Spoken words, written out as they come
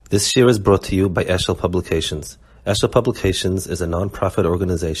This year is brought to you by Eshel Publications. Eshel Publications is a non-profit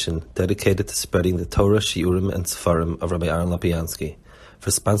organization dedicated to spreading the Torah, Shiurim, and Sefarim of Rabbi Aaron Lapiansky. For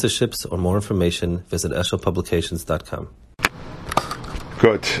sponsorships or more information, visit eshelpublications.com.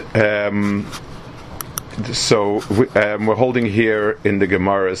 Good. So we're holding here in the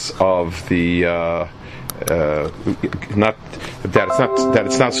Gemaras of the that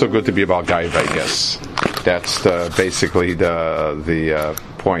it's not so good to be about Gaiva, I guess. That's basically the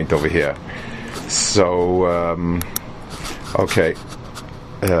point over here. So okay,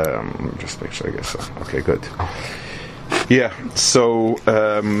 just make sure I guess so. Okay, good. Yeah. So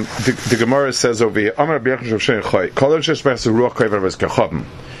the Gemara says over here, Amar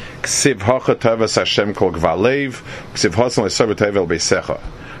Ksiv hacha tavas Hashem kol gvalev, ksiv hasan lesav tevel beisecha.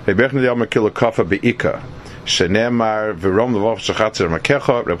 Rebechne yom kilo kafa beika. Shenemar v'rom levov shachatzer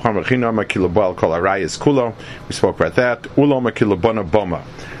makecha. Reb Chaim Rechina makilo bal kol arayis kulo. We spoke about that. Ulo makilo bona boma.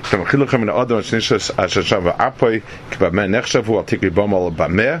 From chilochem in adam shnishas ashashav apoy k'bamen nechshavu atikli boma al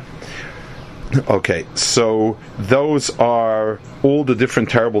bameh. Okay, so those are all the different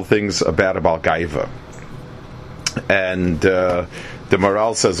terrible things about Gaiva. And the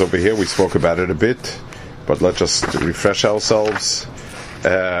Maral says over here, we spoke about it a bit, but let's just refresh ourselves.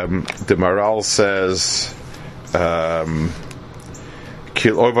 The Maral says,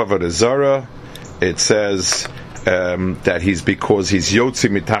 Kil Ova Vadazara, it says that he's because he's Yotzi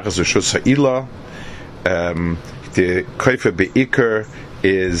Mitachas Ushus Ha'ila. The Kaifa Be'ikr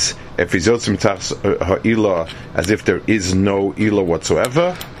is if he's Yotzi Mitachas Ha'ila, as if there is no Ila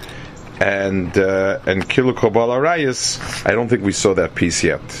whatsoever. And Kilu Kobal Arayas, I don't think we saw that piece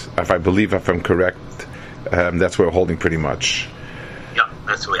yet. If I'm correct, that's what we're holding pretty much. Yeah,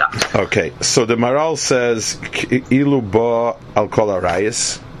 that's what we have. Okay, so the Maral says, Ilu Ba Al Kol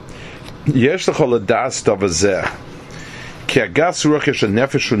Arayas, Yesh L'chol Adas Davazeh, Ki Agas Ruach Yesh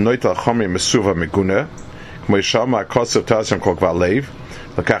HaNefesh U'Noit Al Chomi Mesuva Megune, Kmo Yishama HaKosav Tazim Kol Gvalev,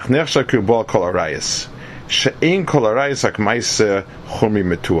 L'kach Nechsha Ki Ba Al Kol Arayas.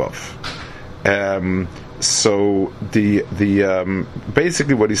 So the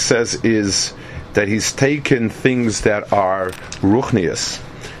basically what he says is that he's taken things that are ruchnius,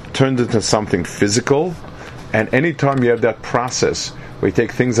 turned into something physical, and anytime you have that process where you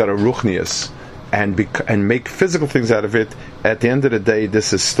take things that are ruchnius and make physical things out of it, at the end of the day,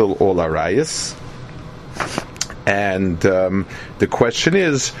 this is still all arayas. And the question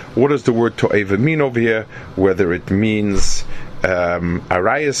is, what does the word to'eva mean over here? Whether it means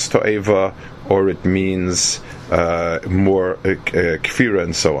arayas to'eva, or it means more kfira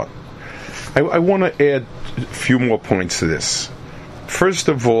and so on. I want to add a few more points to this. First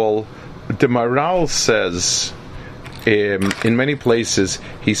of all, the Maral says, in many places,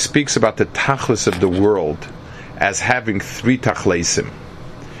 he speaks about the tachlis of the world as having three tachlesim.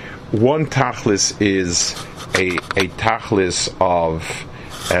 One tachlis is a tachlis of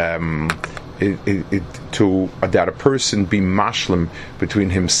that a person be mashlim between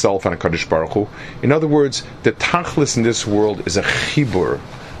himself and HaKadosh Baruch Hu. In other words, the tachlis in this world is a chibur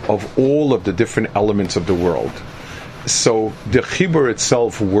of all of the different elements of the world. So the chibur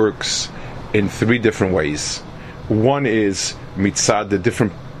itself works in three different ways. One is mitzad, the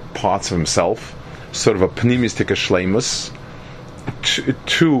different parts of himself, sort of a pnimistic shleimus.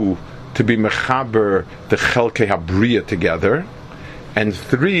 Two, to be mechaber the chelkei habriya together, and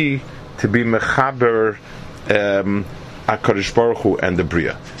three, to be mechaber HaKadosh Baruch Hu and the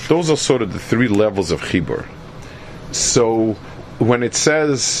Bria. Those are sort of the three levels of chibur. So when it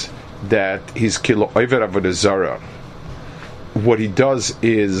says that he's kilo oiver avodah zara, what he does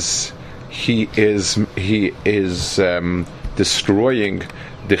is he is destroying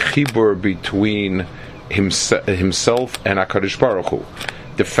the chibur between himself and HaKadosh Baruch Hu.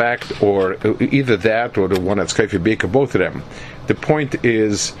 The fact, or either that, or the one that's kaifi beka, both of them. The point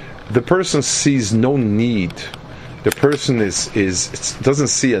is, the person sees no need. The person doesn't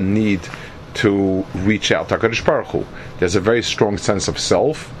see a need to reach out to HaKadosh Baruch Hu. There's a very strong sense of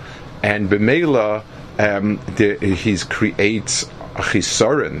self, and b'meila he creates a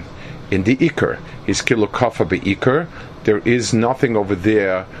chisaron in the ikar. He's kilo kafa beikar. There is nothing over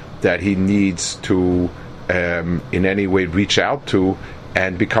there that he needs to in any way reach out to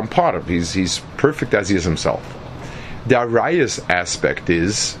and become part of. He's perfect as he is himself. The arayas aspect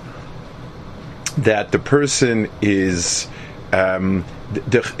is that the person is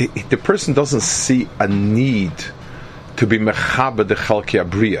the person doesn't see a need to be mechaber the chalki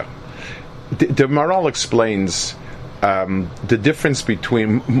abriya. The Maral explains the difference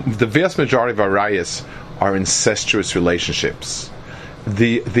between the vast majority of arayas are incestuous relationships.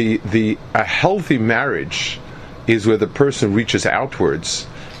 A healthy marriage is where the person reaches outwards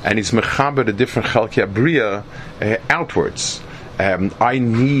and he's mechaber the different chalkei abriya outwards. I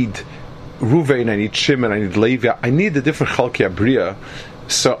need Ruvain, I need Shimon, I need Levi, I need the different chalkei abriya,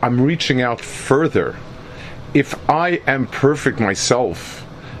 so I'm reaching out further. If I am perfect myself,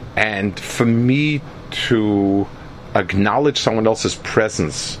 and for me to acknowledge someone else's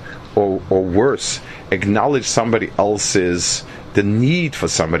presence, or worse, acknowledge somebody else's, the need for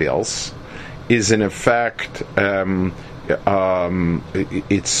somebody else, is in effect,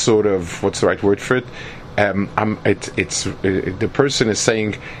 it's sort of, what's the right word for it? The person is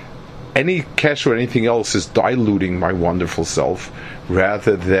saying, any cash or anything else is diluting my wonderful self,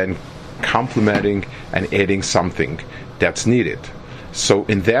 rather than complementing and adding something that's needed. So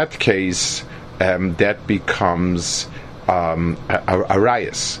in that case, that becomes a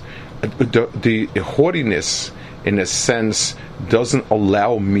rayas. The haughtiness, in a sense, doesn't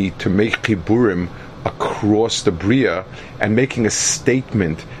allow me to make chiburim across the bria and making a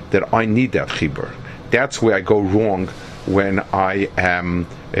statement that I need that chibur. That's where I go wrong when I am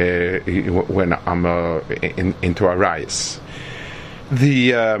into a rayas.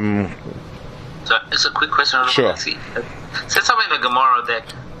 So it's a quick question. Sure. Said something in the Gemara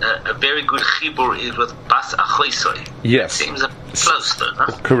that a very good chibur is with bas achoisoi. Yes. It seems close though, no?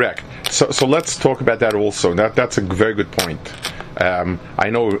 Correct. So let's talk about that also. That's a very good point. I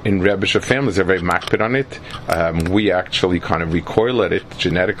know in Rebbeisha families they're very makpid on it. We actually kind of recoil at it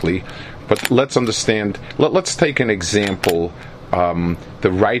genetically. But let's understand, let's take an example,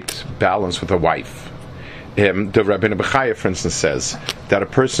 the right balance with a wife. The Rabbeinu Bechaya, for instance, says that a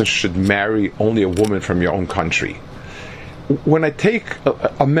person should marry only a woman from your own country. When I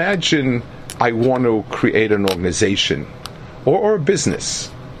imagine I want to create an organization or a business.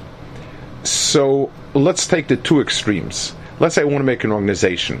 So let's take the two extremes. Let's say I want to make an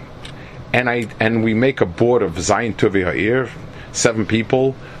organization, and we make a board of Zayin Tuvi Ha'ir, 7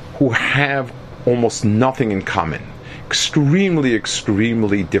 people who have almost nothing in common, extremely,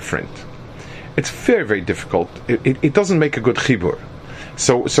 extremely different. It's very, very difficult. It doesn't make a good chibur.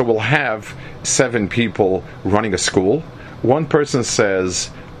 So we'll have 7 people running a school. One person says,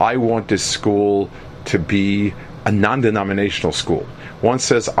 I want this school to be a non-denominational school. One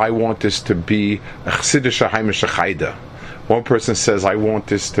says, I want this to be a chassidische heimische chayda. One person says, I want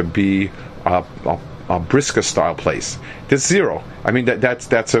this to be a Brisker style place. There's zero. I mean,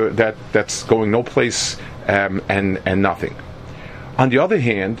 that's going no place and nothing. On the other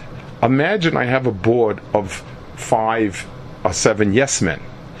hand, imagine I have a board of 5 or 7 yes men.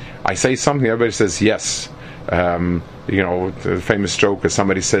 I say something, everybody says yes. The famous joke is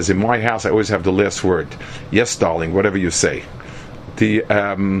somebody says, in my house I always have the last word. Yes, darling, whatever you say.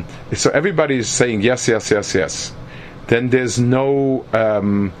 So everybody is saying yes, yes, yes, yes. Then there's no,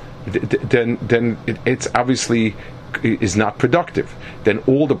 it's obviously is not productive. Then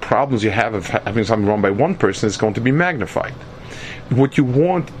all the problems you have of having something run by one person is going to be magnified. What you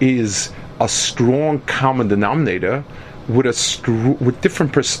want is a strong common denominator with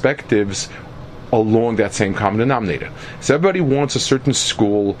different perspectives along that same common denominator. So everybody wants a certain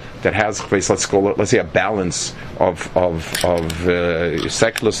school that has, let's say, a balance of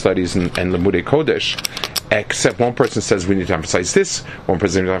secular studies and Limudei Kodesh. Except one person says we need to emphasize this, one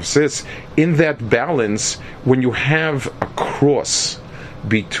person needs to emphasize this. In that balance, when you have a cross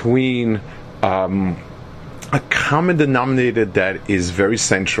between a common denominator that is very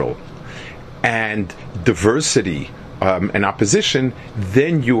central and diversity and opposition,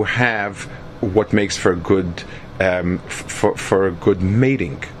 then you have what makes for a good for a good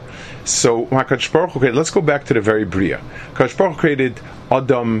mating. So HaKadosh Baruch Hu, let's go back to the very Bria. HaKadosh Baruch Hu created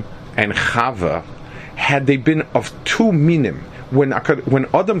Adam and Chava. Had they been of 2 minim, when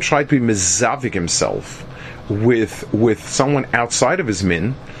Adam tried to be mezavik himself with someone outside of his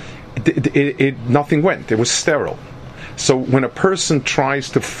min, nothing went. It was sterile. So when a person tries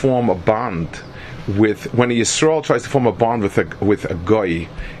to form a bond when a Yisrael tries to form a bond with a goy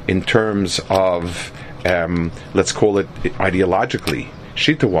in terms of let's call it ideologically,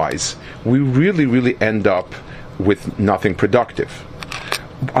 shita wise, we really, really end up with nothing productive.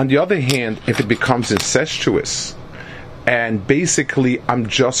 On the other hand, if it becomes incestuous, and basically I'm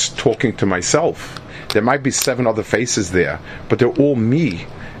just talking to myself, there might be 7 other faces there, but they're all me,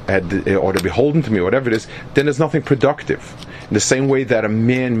 or they're beholden to me, or whatever it is, then there's nothing productive. In the same way that a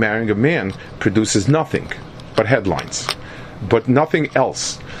man marrying a man produces nothing but headlines, but nothing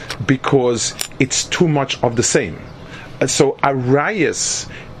else, because it's too much of the same. So arayas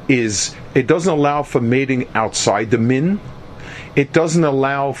it doesn't allow for mating outside the min. It doesn't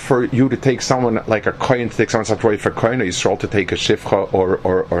allow for you to take someone like a kohen to take someone satori for kohen, or Yisrael to take a shifcha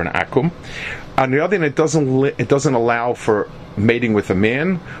or an akum. On the other hand, it doesn't allow for mating with a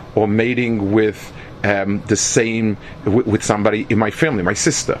man or mating with with somebody in my family, my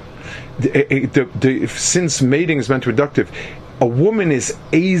sister. Since mating is meant reductive, a woman is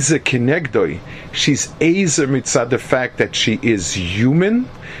Eza Kenegdoi. She's Eza mitzad the fact that she is human.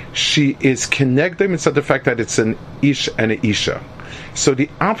 She is Kenegdoi mitzad the fact that it's an Ish and an Isha. So the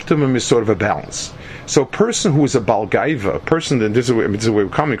optimum is sort of a balance. So a person who is a Balgaiva, a person, and this is where we're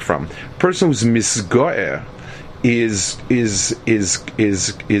coming from, a person who's Misgoer, is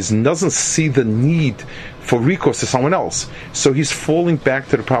doesn't see the need for recourse to someone else. So he's falling back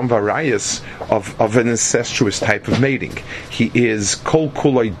to the problem of arayas of an incestuous type of mating. He is kol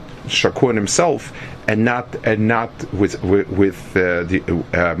kulay shakur himself, and not with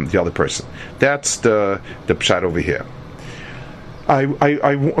the other person. That's the pshat over here.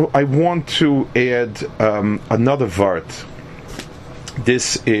 I want to add another vart.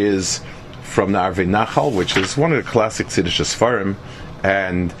 This is from the Arvei Nachal, which is one of the classic Siddush Sfarim,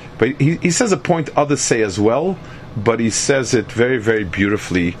 but he says a point others say as well, but he says it very, very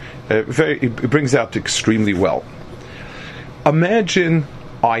beautifully. It brings out extremely well. Imagine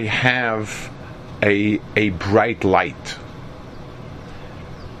I have a bright light,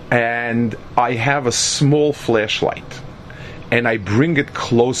 and I have a small flashlight, and I bring it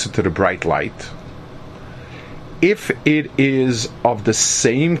closer to the bright light. If it is of the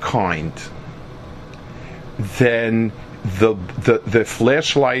same kind, then the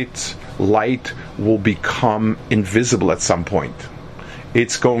flashlight light will become invisible at some point.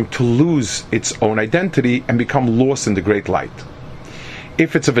 It's going to lose its own identity and become lost in the great light.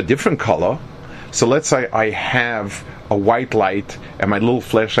 If it's of a different color, so let's say I have a white light and my little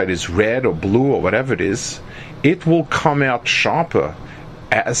flashlight is red or blue or whatever it is, it will come out sharper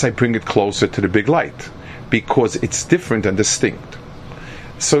as I bring it closer to the big light, because it's different and distinct.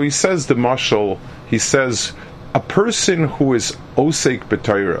 So he says the mashal, he says a person who is osek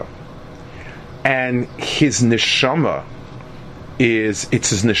b'Torah and his neshama it's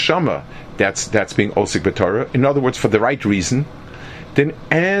his neshama that's being osek b'Torah, in other words, for the right reason, then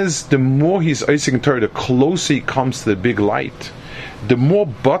as the more he's osek b'Torah, the closer he comes to the big light, the more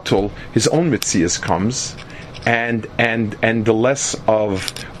bottle his own mitzias comes, and the less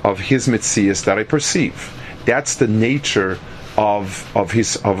of his mitzias that I perceive. That's the nature of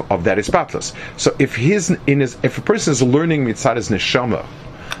that isbatlas. So if a person is learning mitzad his neshama,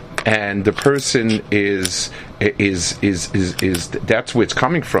 and the person is that's where it's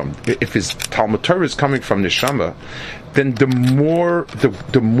coming from. If his Talmud Torah is coming from neshama, then the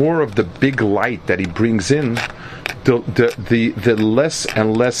more of the big light that he brings in, the less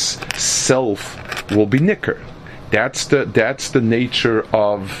and less self will be nicker. That's the nature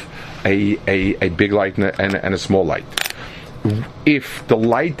of a big light and a small light. If the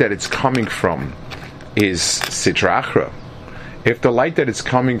light that it's coming from is Sitra Achra, if the light that it's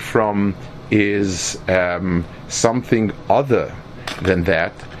coming from is something other than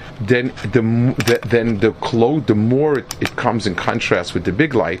that, then the more it comes in contrast with the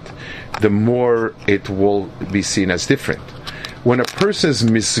big light, the more it will be seen as different. When a person is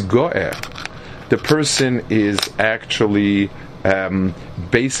misgoer, the person is actually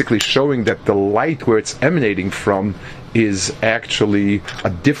basically showing that the light where it's emanating from is actually a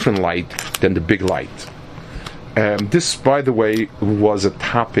different light than the big light. This, by the way, was a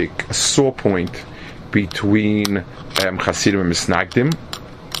topic, a sore point between Hasidim and Misnagdim.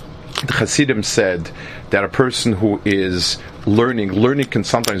 The Hasidim said that a person who is learning can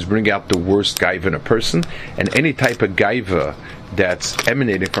sometimes bring out the worst gaiva in a person, and any type of gaiva that's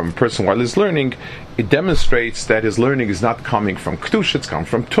emanating from a person while he's learning, it demonstrates that his learning is not coming from Kedusha, it's coming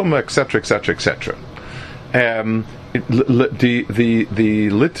from Tumah, etc., etc., etc.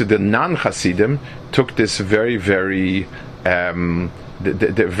 The non-Hasidim took this very, very,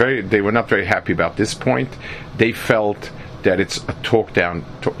 they were not very happy about this point. They felt that it's a talk down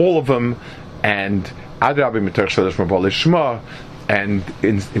to all of them, and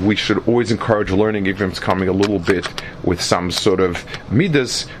we should always encourage learning, even if it's coming a little bit with some sort of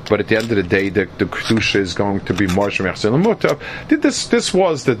midas, but at the end of the day, the kedusha is going to be more shemechzel mutav. This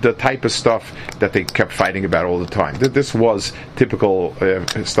was the type of stuff that they kept fighting about all the time. This was typical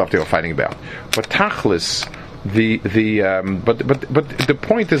stuff they were fighting about. But tachlis, but the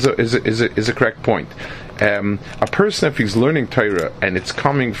point is a correct point. A person, if he's learning Torah and it's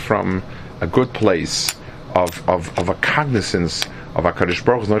coming from a good place of a cognizance of HaKadosh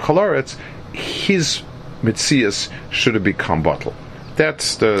Baruch Hu Chalaretz, his mitzias should have become bottle.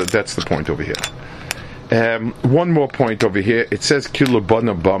 That's the point over here. One more point over here. It says Kilu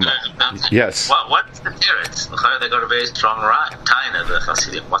Bana Bama. Yes. What's the teretz? They got a very strong taina, the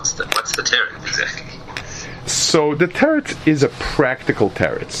Hasidim. What's the teretz exactly? So the teretz is a practical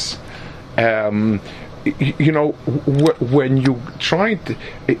teretz. When you try to,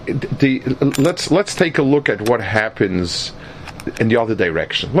 let's take a look at what happens in the other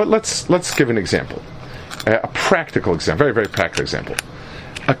direction. Let's give an example, a practical example, very very practical example.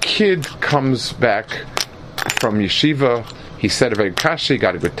 A kid comes back from yeshiva. He said a very kasha, he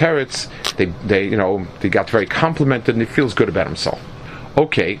got a good teretz. They got very complimented, and he feels good about himself.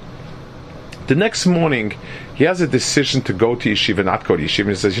 Okay. The next morning, he has a decision to go to yeshiva, not go to yeshiva. And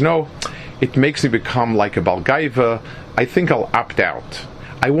he says, it makes me become like a balgaiva. I think I'll opt out.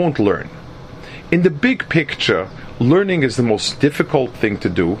 I won't learn. In the big picture, learning is the most difficult thing to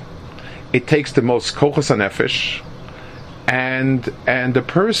do. It takes the most kochas hanefesh, and the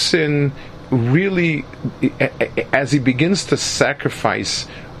person really, as he begins to sacrifice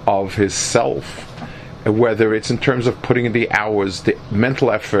of his self, whether it's in terms of putting in the hours, the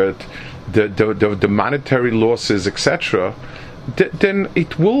mental effort, the monetary losses, etc., then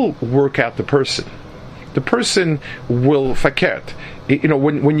it will work out the person. The person will fakert.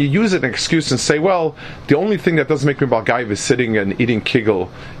 When you use an excuse and say, well, the only thing that doesn't make me balgaiv is sitting and eating kigel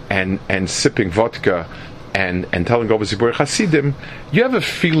and sipping vodka and telling Govas Yibur Hasidim, you have a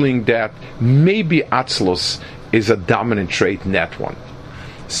feeling that maybe Atzlos is a dominant trait in that one.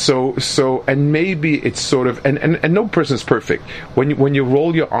 So, and maybe it's sort of, and no person is perfect. When you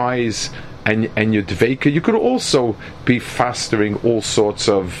roll your eyes and you dveika, you could also be fostering all sorts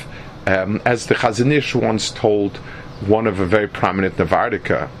of, as the Chazon Ish once told one of a very prominent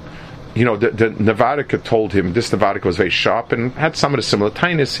Nevardika. The Nevardika told him, this Nevardika was very sharp and had some of the similar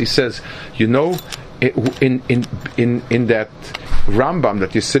tinus. He says, in that Rambam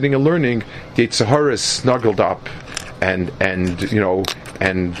that you're sitting and learning, the Tzahara is snuggled up and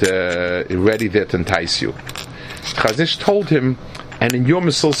ready there to entice you. Chazon Ish told him, and in your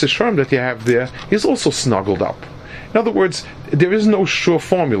Mesil Sisharim that you have there, he's also snuggled up. In other words, there is no sure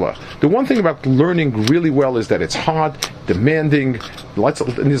formula. The one thing about learning really well is that it's hard, demanding,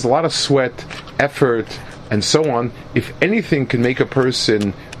 there's a lot of sweat, effort, and so on. If anything can make a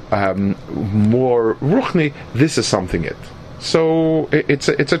person more ruchni, this is something it. So it's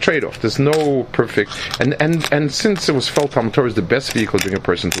a trade-off. There's no perfect, and since it was felt Talmud Torah is the best vehicle to bring a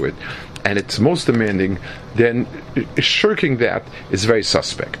person to it, and it's most demanding, then shirking that is very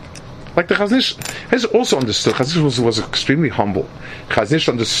suspect. Like the Chazon Ish has also understood. Chazon Ish was extremely humble. Chazon Ish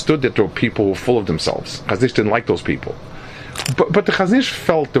understood that there were people who were full of themselves. Chazon Ish didn't like those people. But the Chazon Ish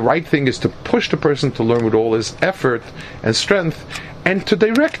felt the right thing is to push the person to learn with all his effort and strength, and to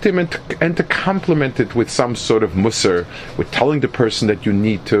direct him and to complement it with some sort of musar, with telling the person that you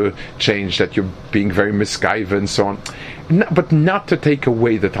need to change, that you're being very misguided and so on. But not to take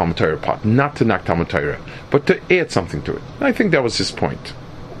away the Talmud Torah part, not to knock Talmud Torah, but to add something to it. I think that was his point.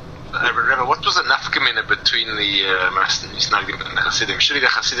 Rebbe, what was the nafkamina between the Misnagdim and the Hasidim? Should the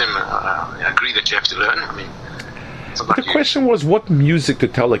Hasidim agree that you have to learn? The question was what music to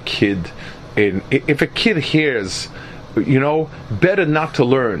tell a kid. If a kid hears, better not to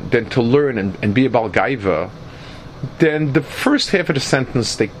learn than to learn and be a balgaiva, then the first half of the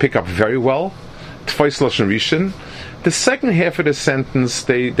sentence they pick up very well, Tfais Lashon Rishon. The second half of the sentence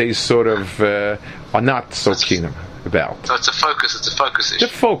they sort of are not so keen about. So it's a focus issue. The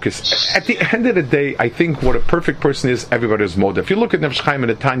focus. At the end of the day, I think what a perfect person is, everybody is moda. If you look at Nefesh Chaim and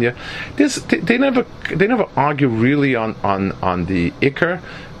the Tanya, they never argue really on the Iker.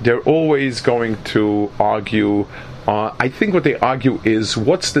 They're always going to argue. I think what they argue is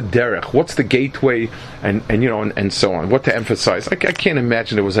what's the derech, what's the gateway, and so on. What to emphasize. I can't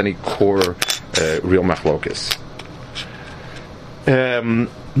imagine there was any core real machlokas.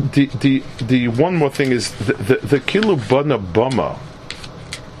 The one more thing is the kilu bana bama.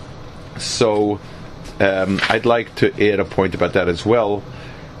 So I'd like to add a point about that as well.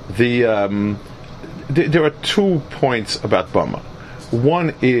 There are 2 points about bama.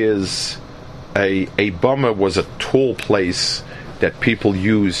 One is a bama was a tall place that people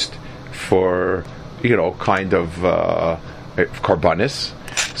used for kind of karbanis.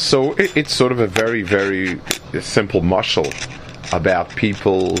 So it's sort of a very very simple mashal about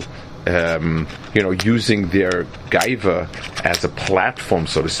people, using their gaiva as a platform,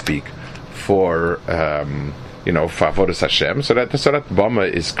 so to speak, for for avodas Hashem. So that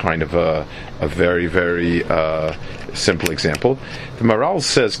bama is kind of a very very simple example. The Maral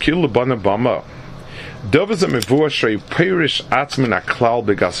says, "Kil bana bama, dovaz mevuah shrei perish atzmin aklal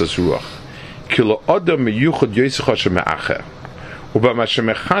begasas ruach, kilo adam miyuchad yosech shemaacher, ubama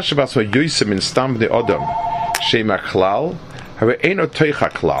shemechash vas yosem min stam bnei adam shema klal."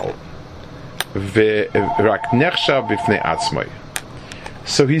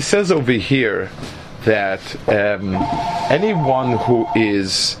 So he says over here that anyone who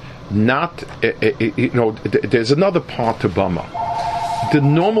is not, there's another part to Bama. The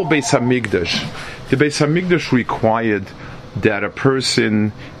normal Beis Hamikdash, the Beis Hamikdash required that a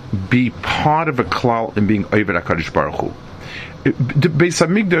person be part of a klal in being Oved HaKadosh Baruch Hu. The Beis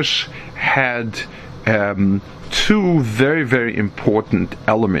Hamikdash had two very, very important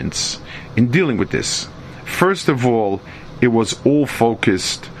elements in dealing with this. First of all, it was all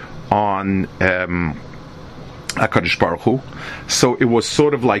focused on HaKadosh Baruch Hu. So it was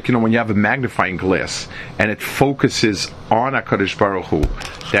sort of like, when you have a magnifying glass and it focuses on HaKadosh Baruch Hu,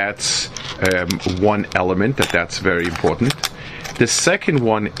 that's one element that's very important. The second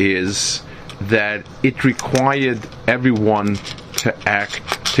one is that it required everyone to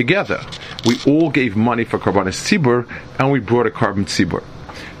act together. We all gave money for Karbanis Tzibur, and we brought a Karban Tzibur.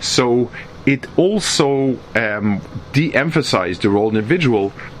 So it also de-emphasized the role of the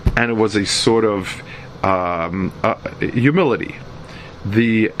individual, and it was a sort of humility.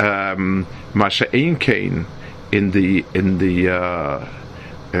 The Masha Ein Kain in the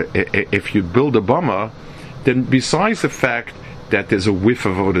if you build a bama, then besides the fact that there's a whiff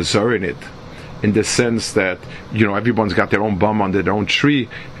of Avodah Zarah in it, in the sense that everyone's got their own bama on their own tree,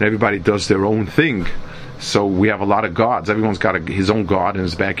 and everybody does their own thing. So we have a lot of gods. Everyone's got his own god in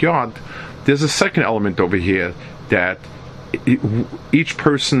his backyard. There's a second element over here that each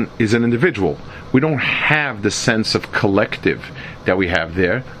person is an individual. We don't have the sense of collective that we have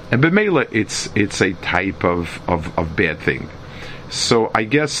there, and b'meila it's a type of bad thing. So I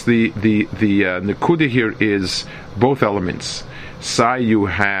guess the nekuda here is both elements. You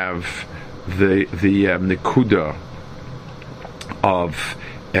have the nekuda of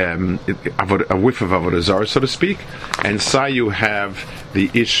a whiff of Avodah Zarah, so to speak, and you have the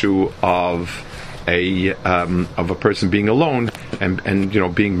issue of a person being alone and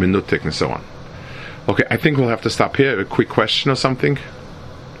being menutik and so on. Okay, I think we'll have to stop here. A quick question or something?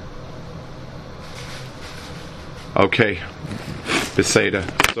 Okay,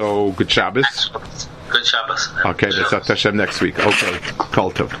 Beseda. So good Shabbos. Good Shabbos. Okay, B'ezrat Hashem next week. Okay,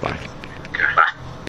 Kol Tov. Bye.